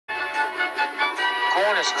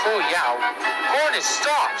Gordon's crew yelled, "Gordon,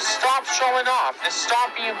 stop! Stop showing off and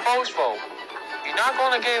stop being boastful. You're not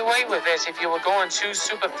going to get away with this if you were going too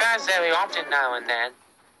super fast very often now and then."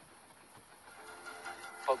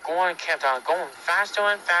 But Gordon kept on going faster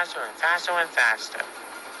and faster and faster and faster.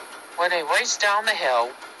 When they raced down the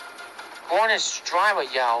hill, Gordon's driver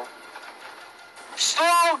yelled,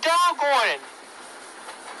 "Slow down, Gordon!"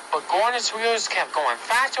 But Gordon's wheels kept going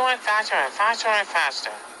faster and faster and faster and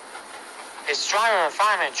faster. His driver and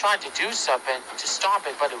fireman tried to do something to stop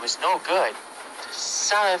it, but it was no good. The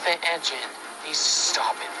sound of the engine needs to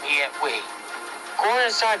stop immediately.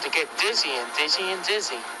 Gordon started to get dizzy and dizzy and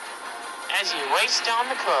dizzy. As he raced down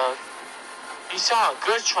the curve, he saw a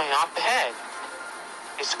goods train up ahead.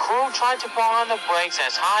 His crew tried to pull on the brakes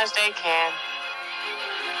as hard as they can,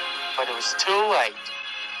 but it was too late.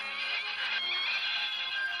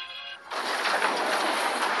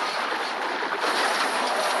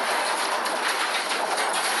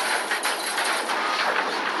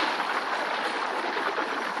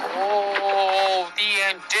 "Oh, the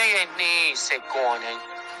indignity," said Gordon,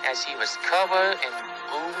 as he was covered in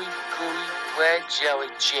ooey-gooey red jelly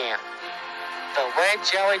jam. The red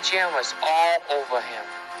jelly jam was all over him,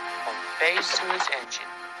 from face to his engine.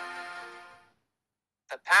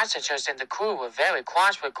 The passengers and the crew were very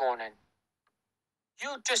cross with Gordon.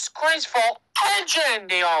 "You disgraceful engine,"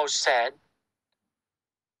 they all said.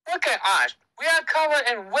 "Look at us, we are covered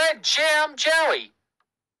in red jam jelly.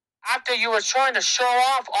 After you were trying to show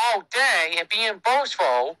off all day and being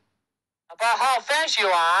boastful about how fast you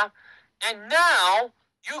are, and now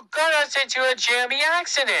you got us into a jammy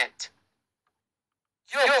accident.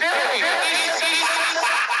 You're very easy."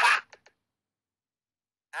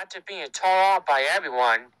 After being told off by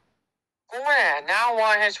everyone, Gordon now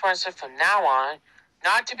wanted his residents from now on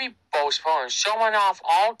not to be boastful and showing off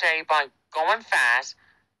all day by going fast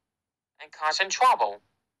and causing trouble.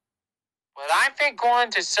 But I think Gordon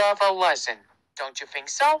deserves a lesson. Don't you think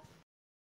so?